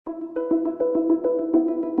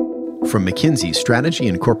From McKinsey's Strategy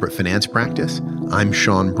and Corporate Finance practice, I'm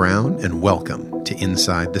Sean Brown, and welcome to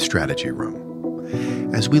Inside the Strategy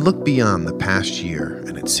Room. As we look beyond the past year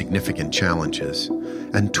and its significant challenges,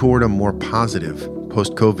 and toward a more positive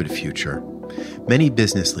post-COVID future, many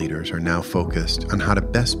business leaders are now focused on how to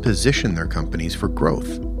best position their companies for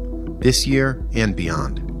growth, this year and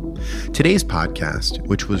beyond. Today's podcast,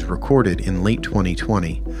 which was recorded in late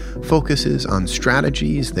 2020, focuses on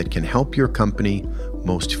strategies that can help your company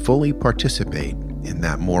most fully participate in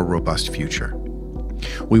that more robust future.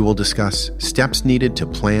 We will discuss steps needed to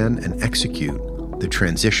plan and execute the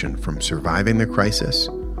transition from surviving the crisis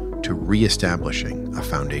to reestablishing a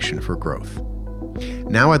foundation for growth.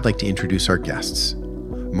 Now I'd like to introduce our guests.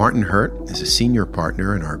 Martin Hurt is a senior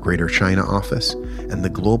partner in our Greater China office and the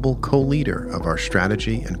global co-leader of our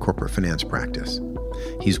strategy and corporate finance practice.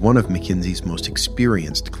 He's one of McKinsey's most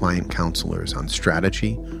experienced client counselors on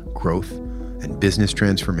strategy, growth, and business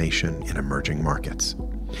transformation in emerging markets.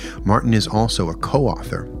 Martin is also a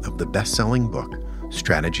co-author of the best-selling book,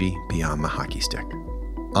 Strategy Beyond the Hockey Stick.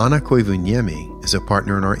 Anna Koivuniemi is a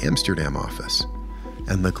partner in our Amsterdam office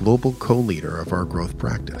and the global co-leader of our growth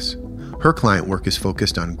practice. Her client work is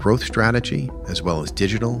focused on growth strategy as well as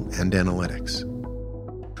digital and analytics.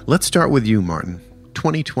 Let's start with you, Martin.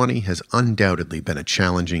 2020 has undoubtedly been a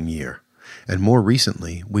challenging year, and more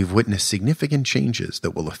recently, we've witnessed significant changes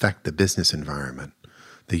that will affect the business environment,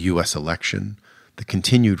 the U.S. election, the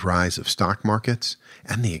continued rise of stock markets,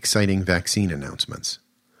 and the exciting vaccine announcements.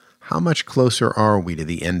 How much closer are we to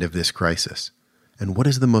the end of this crisis? And what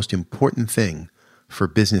is the most important thing for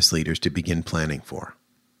business leaders to begin planning for?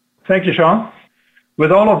 Thank you, Sean.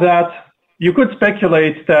 With all of that, you could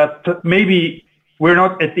speculate that maybe we're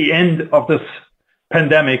not at the end of this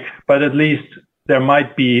pandemic, but at least there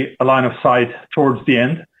might be a line of sight towards the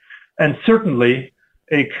end, and certainly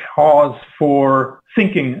a cause for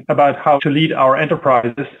thinking about how to lead our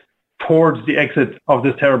enterprises towards the exit of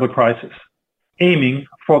this terrible crisis, aiming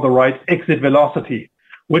for the right exit velocity,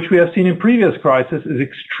 which we have seen in previous crises is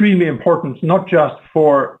extremely important, not just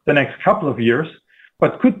for the next couple of years,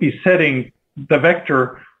 but could be setting the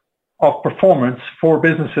vector of performance for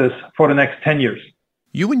businesses for the next 10 years.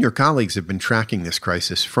 You and your colleagues have been tracking this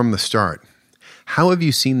crisis from the start. How have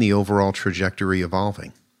you seen the overall trajectory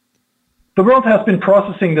evolving? The world has been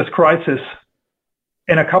processing this crisis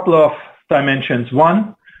in a couple of dimensions.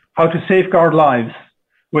 One, how to safeguard lives,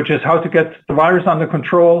 which is how to get the virus under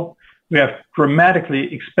control. We have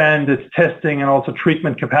dramatically expanded testing and also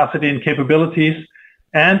treatment capacity and capabilities,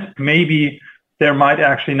 and maybe there might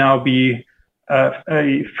actually now be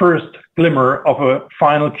a first glimmer of a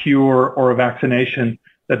final cure or a vaccination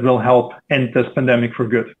that will help end this pandemic for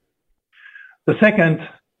good. The second,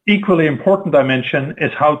 equally important dimension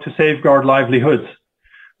is how to safeguard livelihoods,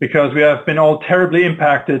 because we have been all terribly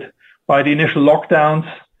impacted by the initial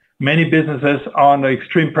lockdowns. Many businesses are under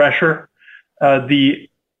extreme pressure. The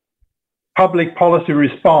public policy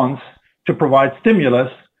response to provide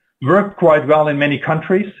stimulus worked quite well in many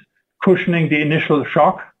countries, cushioning the initial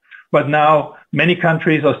shock, but now many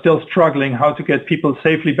countries are still struggling how to get people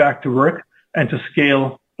safely back to work and to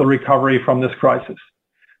scale the recovery from this crisis.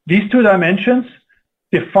 These two dimensions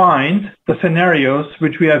defined the scenarios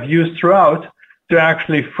which we have used throughout to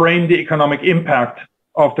actually frame the economic impact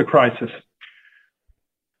of the crisis.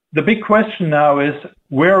 The big question now is,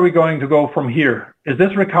 where are we going to go from here? Is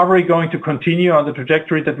this recovery going to continue on the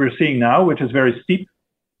trajectory that we're seeing now, which is very steep?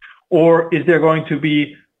 Or is there going to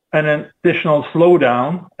be an additional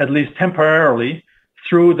slowdown, at least temporarily,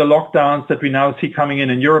 through the lockdowns that we now see coming in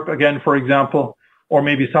Europe again, for example, or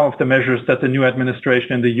maybe some of the measures that the new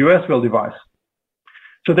administration in the US will devise?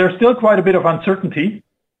 So there's still quite a bit of uncertainty,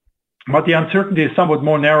 but the uncertainty is somewhat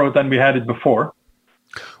more narrow than we had it before.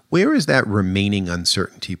 Where is that remaining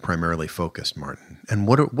uncertainty primarily focused, Martin? And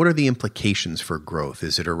what are the implications for growth?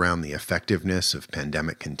 Is it around the effectiveness of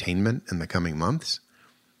pandemic containment in the coming months?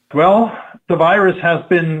 Well, the virus has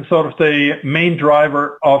been sort of the main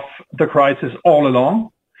driver of the crisis all along.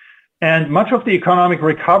 And much of the economic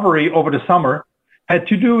recovery over the summer had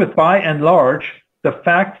to do with, by and large, the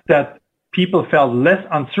fact that people felt less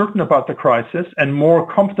uncertain about the crisis and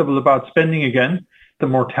more comfortable about spending again. The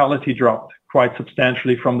mortality dropped quite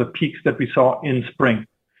substantially from the peaks that we saw in spring.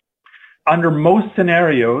 Under most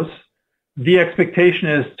scenarios, the expectation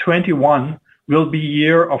is 21 will be a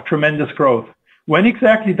year of tremendous growth. When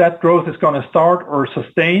exactly that growth is going to start or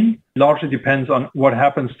sustain largely depends on what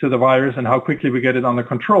happens to the virus and how quickly we get it under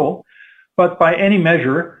control. But by any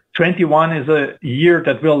measure, 21 is a year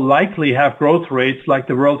that will likely have growth rates like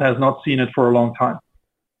the world has not seen it for a long time.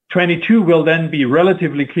 22 will then be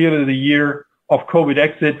relatively clearly the year of COVID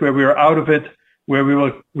exit, where we are out of it where we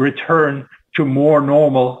will return to more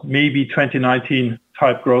normal, maybe 2019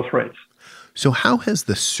 type growth rates. So how has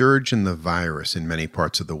the surge in the virus in many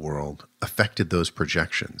parts of the world affected those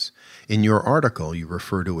projections? In your article, you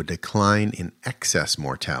refer to a decline in excess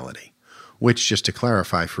mortality, which, just to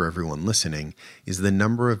clarify for everyone listening, is the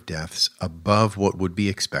number of deaths above what would be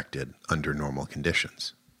expected under normal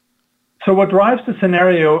conditions. So what drives the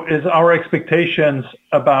scenario is our expectations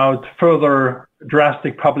about further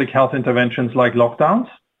drastic public health interventions like lockdowns.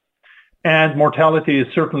 And mortality is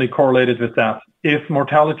certainly correlated with that. If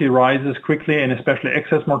mortality rises quickly, and especially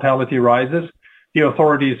excess mortality rises, the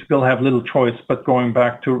authorities will have little choice but going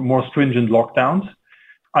back to more stringent lockdowns.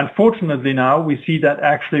 Unfortunately, now we see that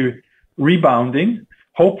actually rebounding,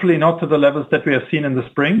 hopefully not to the levels that we have seen in the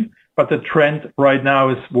spring, but the trend right now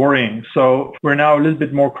is worrying. So we're now a little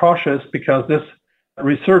bit more cautious because this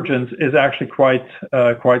resurgence is actually quite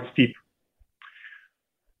steep.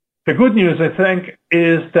 The good news, I think,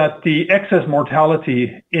 is that the excess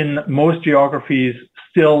mortality in most geographies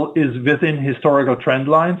still is within historical trend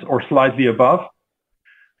lines or slightly above.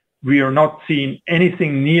 We are not seeing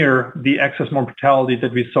anything near the excess mortality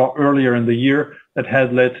that we saw earlier in the year that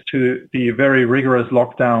had led to the very rigorous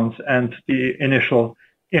lockdowns and the initial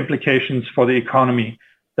implications for the economy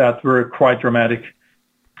that were quite dramatic.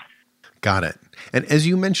 Got it. And as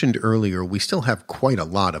you mentioned earlier, we still have quite a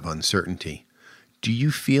lot of uncertainty. Do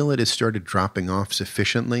you feel it has started dropping off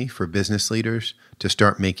sufficiently for business leaders to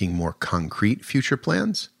start making more concrete future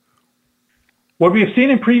plans? What we have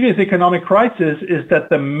seen in previous economic crises is that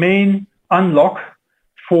the main unlock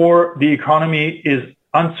for the economy is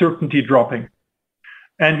uncertainty dropping.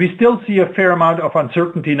 And we still see a fair amount of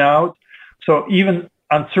uncertainty now. So even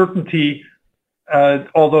uncertainty,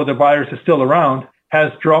 although the virus is still around,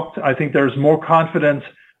 has dropped. I think there's more confidence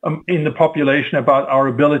in the population about our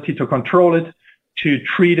ability to control it, to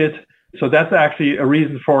treat it. So that's actually a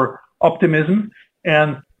reason for optimism.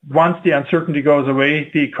 And once the uncertainty goes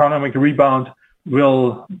away, the economic rebound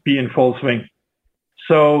will be in full swing.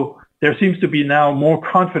 So there seems to be now more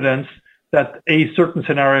confidence that a certain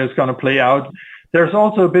scenario is going to play out. There's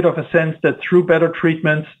also a bit of a sense that through better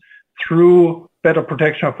treatments, through better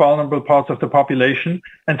protection of vulnerable parts of the population,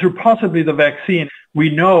 and through possibly the vaccine, we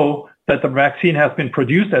know that the vaccine has been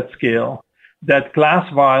produced at scale, that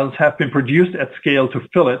glass vials have been produced at scale to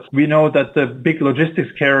fill it. We know that the big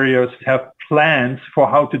logistics carriers have plans for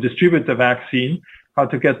how to distribute the vaccine, how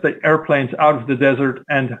to get the airplanes out of the desert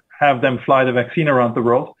and have them fly the vaccine around the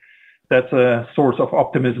world. That's a source of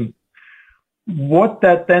optimism. What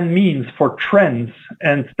that then means for trends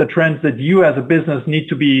and the trends that you as a business need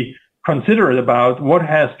to be considerate about, what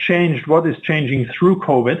has changed, what is changing through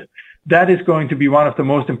COVID, that is going to be one of the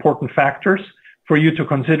most important factors for you to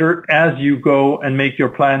consider as you go and make your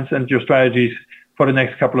plans and your strategies for the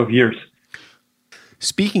next couple of years.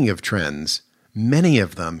 Speaking of trends, many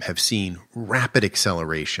of them have seen rapid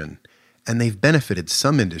acceleration, and they've benefited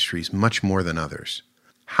some industries much more than others.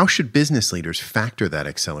 How should business leaders factor that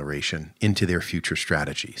acceleration into their future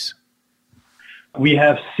strategies? We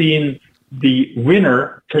have seen the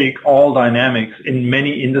winner take all dynamics in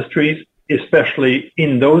many industries, especially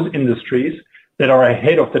in those industries that are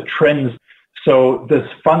ahead of the trends. So this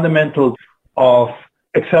fundamental of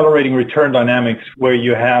accelerating return dynamics, where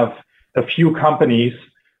you have a few companies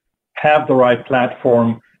have the right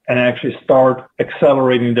platform and actually start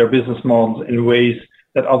accelerating their business models in ways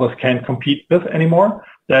that others can't compete with anymore,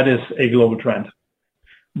 that is a global trend.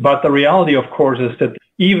 But the reality, of course, is that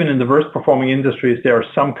even in the worst performing industries, there are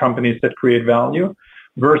some companies that create value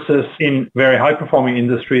versus in very high performing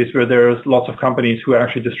industries where there's lots of companies who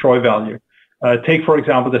actually destroy value. Take, for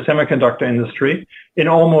example, the semiconductor industry. In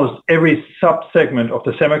almost every sub-segment of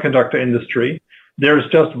the semiconductor industry, there's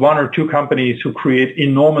just one or two companies who create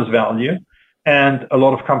enormous value, and a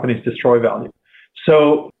lot of companies destroy value.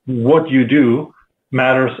 So what you do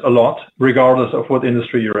matters a lot, regardless of what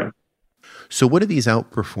industry you're in. So what do these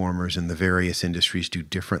outperformers in the various industries do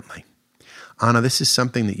differently? Anna, this is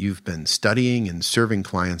something that you've been studying and serving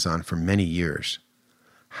clients on for many years.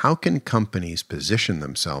 How can companies position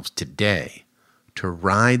themselves today to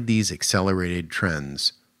ride these accelerated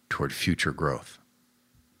trends toward future growth?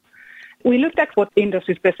 We looked at what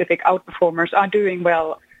industry-specific outperformers are doing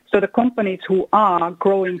well. So the companies who are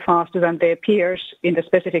growing faster than their peers in the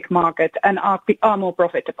specific market and are more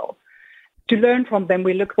profitable. To learn from them,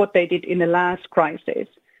 we looked what they did in the last crisis.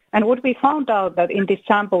 And what we found out that in this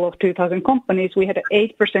sample of 2,000 companies, we had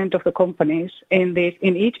 8% of the companies in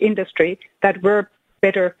each industry that were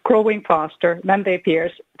better, growing faster than their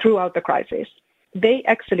peers throughout the crisis. They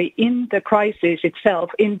actually, in the crisis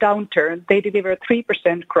itself, in downturn, they delivered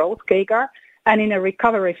 3% growth, CAGR, and in a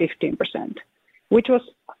recovery, 15%. which was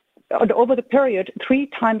over the period 3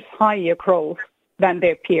 times higher growth than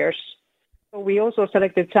their peers. So we also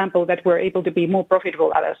selected samples that were able to be more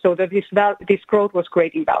profitable at us, so that this growth was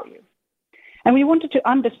creating value. And we wanted to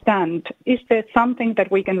understand, is there something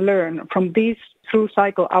that we can learn from these through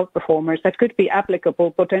cycle outperformers that could be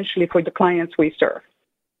applicable potentially for the clients we serve?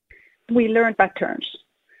 We learned patterns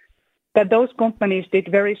that those companies did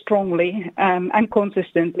very strongly and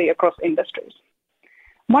consistently across industries.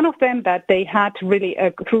 One of them that they had really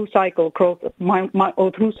a through cycle growth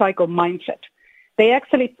or through cycle mindset. They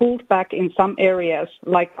actually pulled back in some areas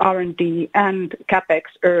like R&D and CapEx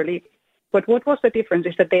early. But what was the difference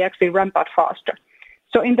is that they actually ramp up faster.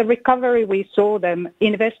 So in the recovery, we saw them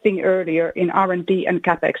investing earlier in R&D and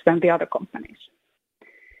CapEx than the other companies.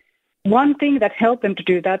 One thing that helped them to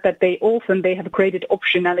do that they have created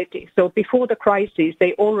optionality. So before the crisis,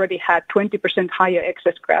 they already had 20% higher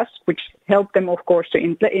excess cash, which helped them, of course, to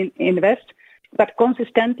invest. But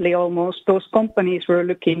consistently, almost, those companies were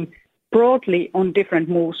looking broadly on different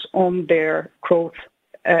moves on their growth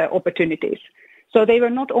opportunities. So they were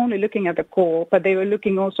not only looking at the core, but they were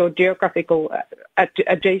looking also geographical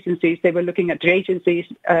adjacencies. They were looking at adjacencies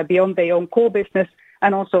beyond their own core business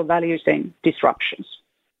and also value chain disruptions.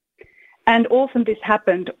 And often this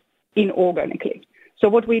happened inorganically. So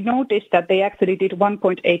what we noticed that they actually did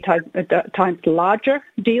 1.8 times larger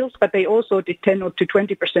deals, but they also did 10 to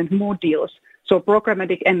 20% more deals. So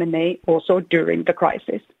programmatic M&A also during the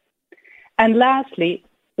crisis. And lastly,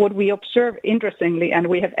 what we observe interestingly, and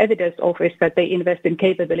we have evidence of, is that they invest in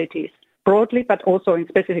capabilities broadly, but also in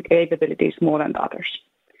specific capabilities more than others.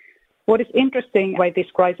 What is interesting why this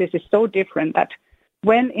crisis is so different that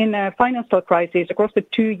when in a financial crisis across the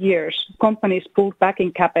 2 years, companies pulled back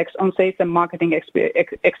in CapEx on sales and marketing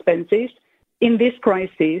expenses, in this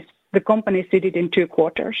crisis, the companies did it in 2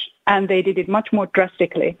 quarters, and they did it much more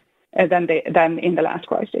drastically than in the last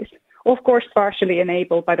crisis. Of course, partially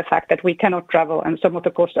enabled by the fact that we cannot travel and some of the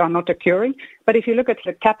costs are not occurring. But if you look at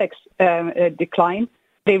the CapEx decline,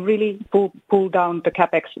 they really pull down the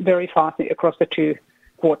CapEx very fast across the 2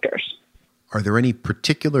 quarters. Are there any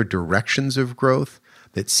particular directions of growth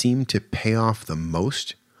that seem to pay off the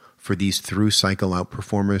most for these through cycle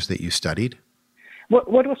outperformers that you studied? What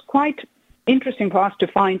was quite interesting for us to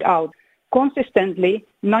find out, consistently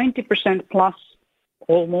 90% plus,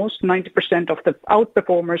 almost 90% of the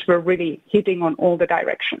outperformers were really hitting on all the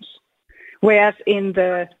directions. Whereas in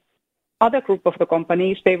the other group of the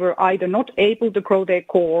companies, they were either not able to grow their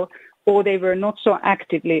core or they were not so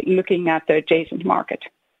actively looking at the adjacent market.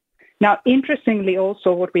 Now, interestingly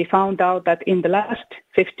also, what we found out that in the last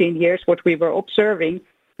 15 years, what we were observing,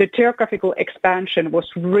 the geographical expansion was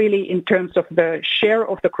really in terms of the share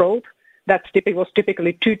of the growth, that was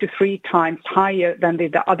typically 2 to 3 times higher than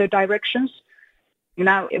the other directions.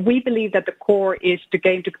 Now, we believe that the core is the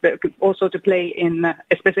game also to play in,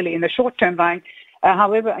 especially in the short-term line.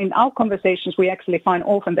 However, in our conversations, we actually find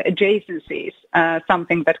often the adjacencies,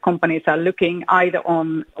 something that companies are looking either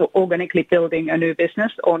on organically building a new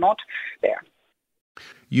business or not there.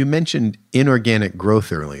 You mentioned inorganic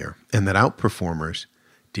growth earlier, and that outperformers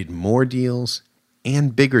did more deals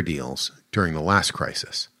and bigger deals during the last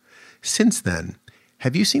crisis. Since then,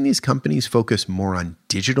 have you seen these companies focus more on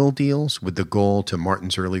digital deals with the goal, to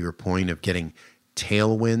Martin's earlier point, of getting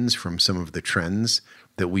tailwinds from some of the trends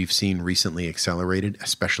that we've seen recently accelerated,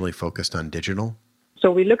 especially focused on digital? So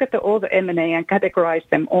we look at all the M&A and categorize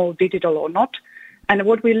them all digital or not. And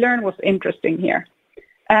what we learned was interesting here.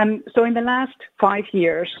 So in the last 5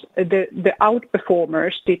 years, the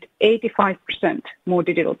outperformers did 85% more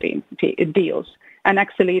digital deals. And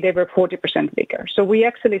actually, they were 40% bigger. So we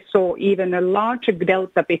actually saw even a larger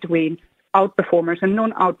delta between outperformers and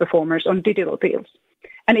non-outperformers on digital deals.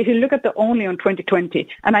 And if you look at only on 2020,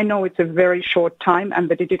 and I know it's a very short time and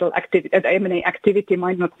the digital activity, the M&A activity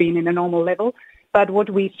might not be in a normal level, but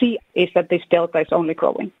what we see is that this delta is only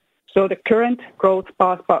growing. So the current growth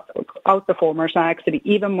path outperformers are actually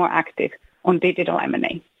even more active on digital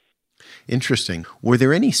M&A. Interesting. Were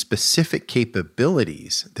there any specific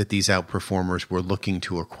capabilities that these outperformers were looking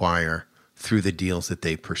to acquire through the deals that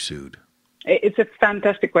they pursued? It's a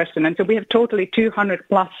fantastic question. And so we have totally 200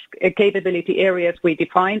 plus capability areas we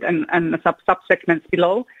defined and subsegments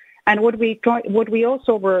below. And what we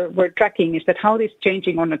also were tracking is that how this is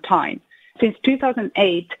changing on the time. Since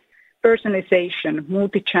 2008, personalization,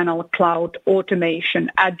 multi-channel, cloud, automation,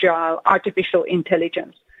 agile, artificial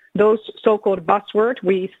intelligence, those so-called buzzwords,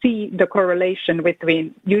 we see the correlation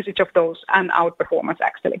between usage of those and outperformance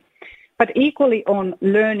actually. But equally on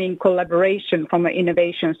learning collaboration from an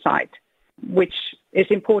innovation side, which is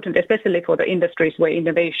important, especially for the industries where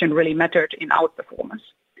innovation really mattered in outperformance.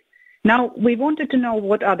 Now, we wanted to know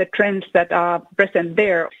what are the trends that are present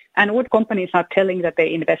there and what companies are telling that they're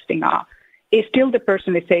investing are. Is still the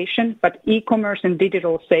personalization, but e-commerce and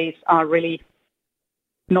digital sales are really,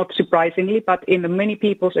 not surprisingly, but in many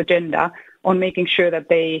people's agenda on making sure that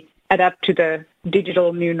they adapt to the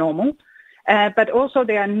digital new normal. But also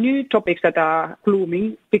there are new topics that are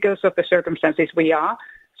blooming because of the circumstances we are.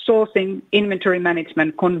 Sourcing, inventory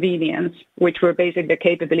management, convenience, which were basically the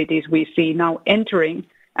capabilities we see now entering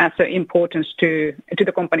as an importance to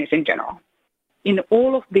the companies in general. In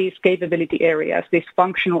all of these capability areas, these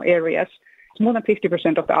functional areas, more than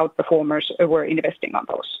 50% of the outperformers were investing on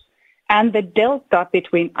those. And the delta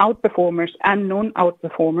between outperformers and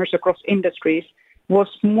non-outperformers across industries was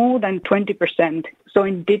more than 20%. So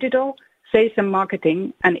in digital, sales and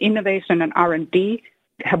marketing and innovation and R&D,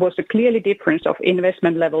 there was a clearly difference of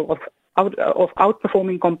investment level of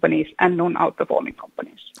outperforming companies and non-outperforming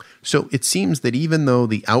companies. So it seems that even though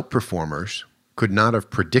the outperformers could not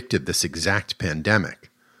have predicted this exact pandemic,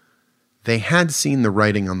 they had seen the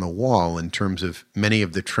writing on the wall in terms of many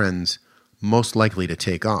of the trends most likely to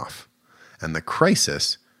take off. And the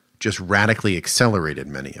crisis just radically accelerated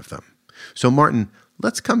many of them. So Martin,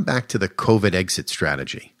 let's come back to the COVID exit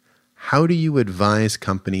strategy. How do you advise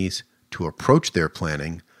companies to approach their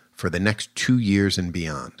planning for the next 2 years and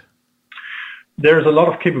beyond? There's a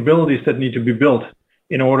lot of capabilities that need to be built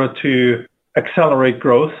in order to accelerate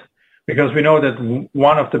growth, because we know that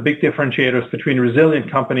one of the big differentiators between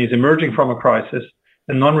resilient companies emerging from a crisis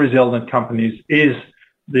and non-resilient companies is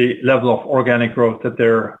the level of organic growth that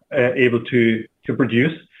they're able to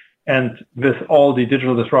produce. And with all the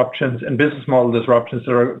digital disruptions and business model disruptions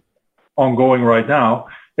that are ongoing right now,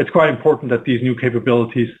 it's quite important that these new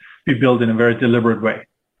capabilities be built in a very deliberate way.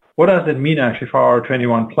 What does it mean actually for our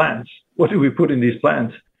 21 plans? What do we put in these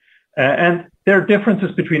plans? And there are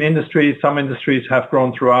differences between industries. Some industries have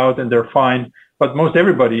grown throughout and they're fine, but most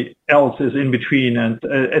everybody else is in between, and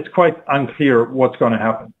it's quite unclear what's going to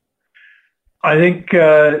happen. I think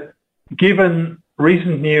given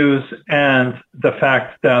recent news and the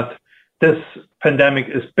fact that this pandemic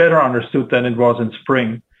is better understood than it was in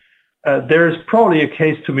spring, there is probably a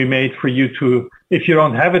case to be made for you to, if you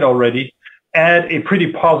don't have it already, add a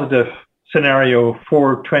pretty positive scenario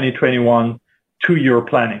for 2021 to your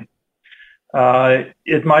planning.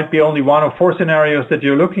 It might be only one of 4 scenarios that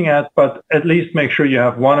you're looking at, but at least make sure you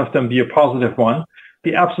have one of them be a positive one.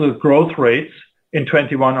 The absolute growth rates in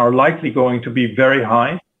 21 are likely going to be very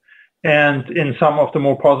high. And in some of the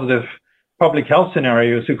more positive public health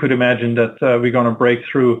scenarios, you could imagine that we're going to break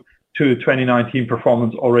through to 2019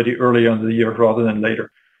 performance already earlier in the year rather than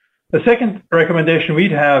later. The second recommendation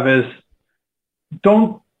we'd have is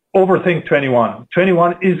don't overthink 21.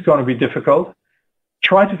 21 is going to be difficult.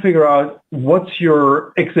 Try to figure out what's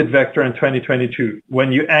your exit vector in 2022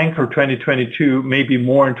 when you anchor 2022 maybe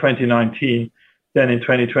more in 2019 than in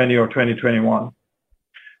 2020 or 2021.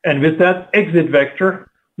 And with that exit vector,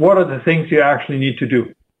 what are the things you actually need to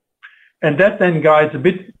do? And that then guides a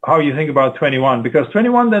bit how you think about 21, because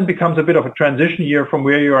 21 then becomes a bit of a transition year from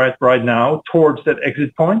where you're at right now towards that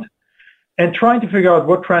exit point, and trying to figure out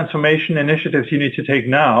what transformation initiatives you need to take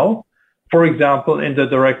now, for example, in the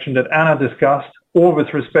direction that Anna discussed, or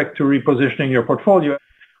with respect to repositioning your portfolio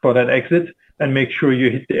for that exit, and make sure you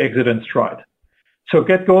hit the exit in stride. So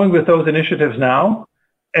get going with those initiatives now.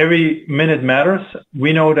 Every minute matters.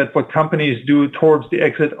 We know that what companies do towards the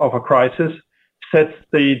exit of a crisis sets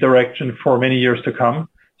the direction for many years to come.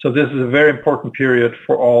 So this is a very important period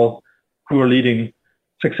for all who are leading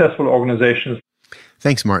successful organizations.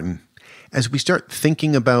 Thanks, Martin. As we start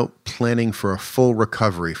thinking about planning for a full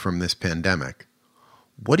recovery from this pandemic,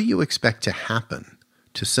 what do you expect to happen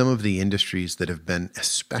to some of the industries that have been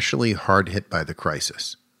especially hard hit by the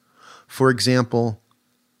crisis? For example,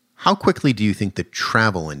 how quickly do you think the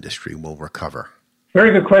travel industry will recover?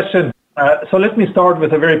 Very good question. So let me start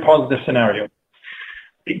with a very positive scenario.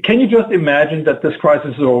 Can you just imagine that this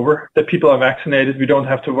crisis is over, that people are vaccinated, we don't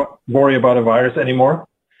have to worry about a virus anymore?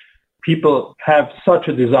 People have such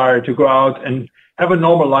a desire to go out and have a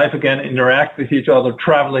normal life again, interact with each other,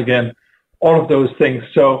 travel again, all of those things.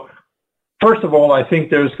 So first of all, I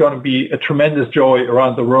think there's going to be a tremendous joy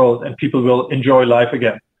around the world and people will enjoy life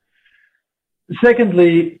again.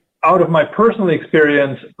 Secondly, out of my personal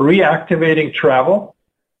experience, reactivating travel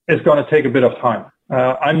is going to take a bit of time.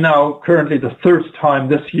 I'm now currently the 3rd time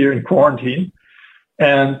this year in quarantine.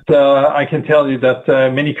 And I can tell you that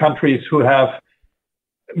many countries who have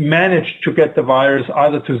managed to get the virus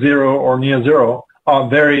either to 0 or near 0 are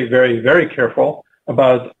very, very, very careful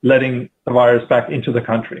about letting the virus back into the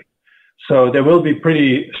country. So there will be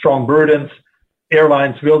pretty strong burdens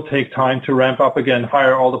airlines will take time to ramp up again,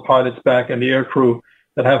 hire all the pilots back and the aircrew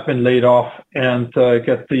that have been laid off, and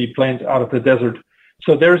get the planes out of the desert.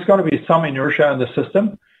 So there's going to be some inertia in the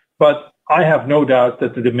system, but I have no doubt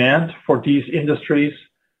that the demand for these industries,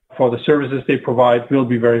 for the services they provide, will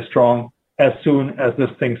be very strong as soon as this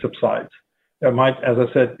thing subsides. There might, as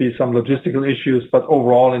I said, be some logistical issues, but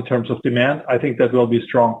overall, in terms of demand, I think that will be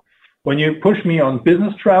strong. When you push me on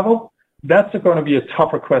business travel, that's going to be a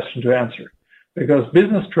tougher question to answer, because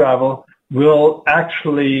business travel will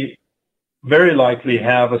actually very likely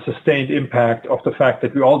have a sustained impact of the fact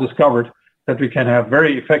that we all discovered that we can have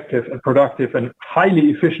very effective and productive and highly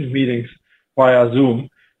efficient meetings via Zoom.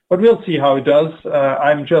 But we'll see how it does.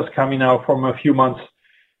 I'm just coming now from a few months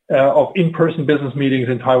of in-person business meetings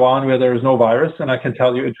in Taiwan where there is no virus, and I can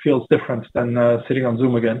tell you it feels different than sitting on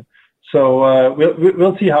Zoom again. So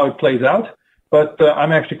we'll see how it plays out, but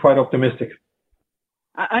I'm actually quite optimistic.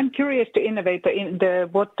 I'm curious to innovate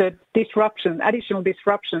what the additional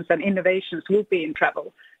disruptions and innovations will be in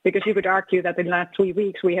travel, because you could argue that in the last 3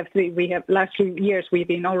 weeks last 3 years we've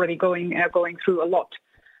been already going through a lot.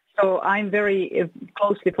 So I'm very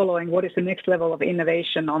closely following what is the next level of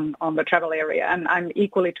innovation on the travel area, and I'm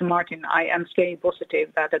equally to Martin. I am staying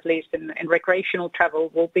positive that at least in recreational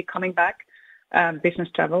travel will be coming back, business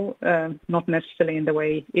travel, not necessarily in the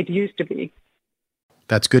way it used to be.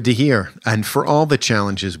 That's good to hear. And for all the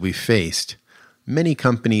challenges we've faced, many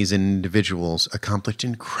companies and individuals accomplished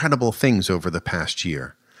incredible things over the past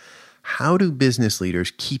year. How do business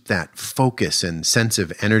leaders keep that focus and sense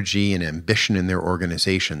of energy and ambition in their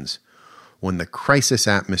organizations when the crisis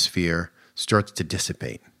atmosphere starts to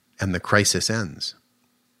dissipate and the crisis ends?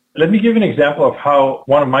 Let me give an example of how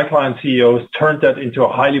one of my client CEOs turned that into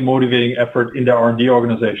a highly motivating effort in their R&D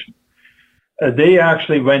organization. They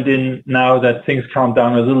actually went in, now that things calmed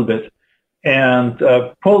down a little bit, and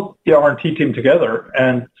pulled the R&D team together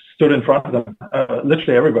and stood in front of them,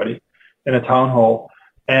 literally everybody, in a town hall,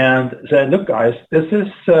 and said, "Look, guys, this is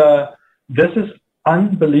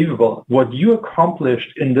unbelievable. What you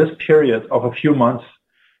accomplished in this period of a few months,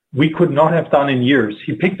 we could not have done in years."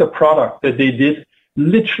 He picked a product that they did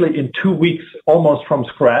literally in 2 weeks, almost from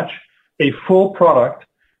scratch, a full product.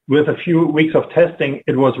 With a few weeks of testing,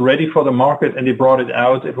 it was ready for the market, and they brought it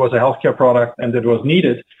out. It was a healthcare product, and it was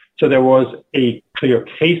needed. So there was a clear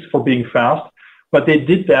case for being fast. But they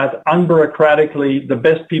did that unbureaucratically. The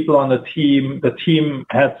best people on the team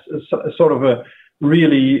had sort of a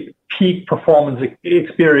really peak performance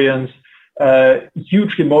experience,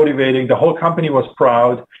 hugely motivating. The whole company was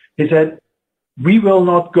proud. He said, "We will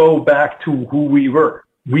not go back to who we were.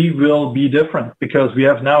 We will be different, because we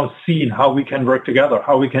have now seen how we can work together,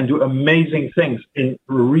 how we can do amazing things in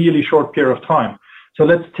a really short period of time. So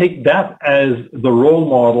let's take that as the role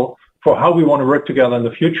model for how we want to work together in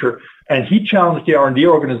the future." And he challenged the R&D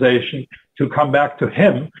organization to come back to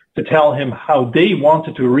him to tell him how they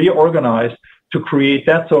wanted to reorganize to create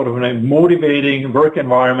that sort of a motivating work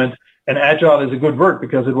environment. And agile is a good word,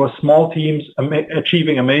 because it was small teams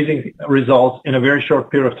achieving amazing results in a very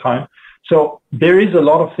short period of time. So there is a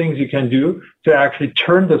lot of things you can do to actually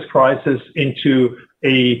turn this crisis into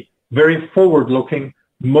a very forward-looking,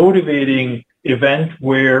 motivating event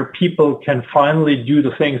where people can finally do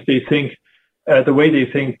the things they think, the way they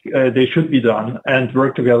think they should be done, and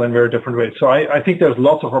work together in very different ways. So I think there's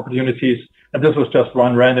lots of opportunities, and this was just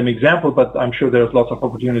one random example, but I'm sure there's lots of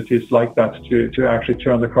opportunities like that to actually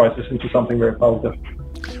turn the crisis into something very positive.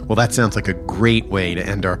 Well, that sounds like a great way to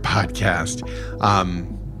end our podcast.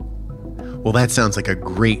 Well, that sounds like a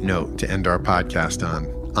great note to end our podcast on.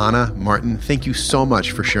 Anna, Martin, thank you so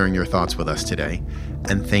much for sharing your thoughts with us today.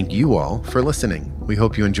 And thank you all for listening. We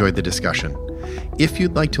hope you enjoyed the discussion. If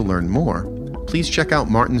you'd like to learn more, please check out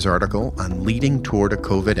Martin's article on leading toward a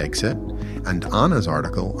COVID exit and Anna's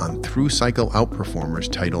article on through cycle outperformers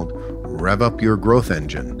titled Rev Up Your Growth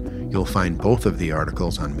Engine. You'll find both of the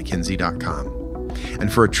articles on McKinsey.com.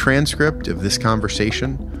 And for a transcript of this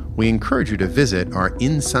conversation, we encourage you to visit our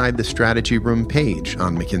Inside the Strategy Room page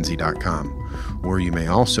on McKinsey.com, where you may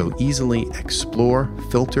also easily explore,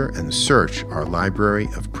 filter, and search our library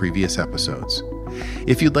of previous episodes.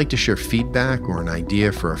 If you'd like to share feedback or an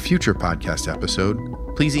idea for a future podcast episode,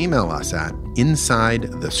 please email us at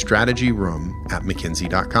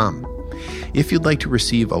insidethestrategyroom@mckinsey.com. If you'd like to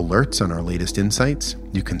receive alerts on our latest insights,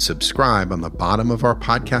 you can subscribe on the bottom of our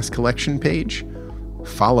podcast collection page,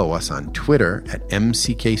 follow us on Twitter at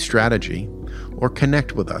MCK Strategy, or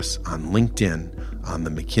connect with us on LinkedIn on the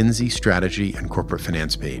McKinsey Strategy and Corporate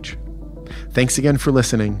Finance page. Thanks again for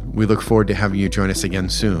listening. We look forward to having you join us again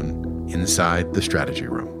soon inside the Strategy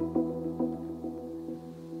Room.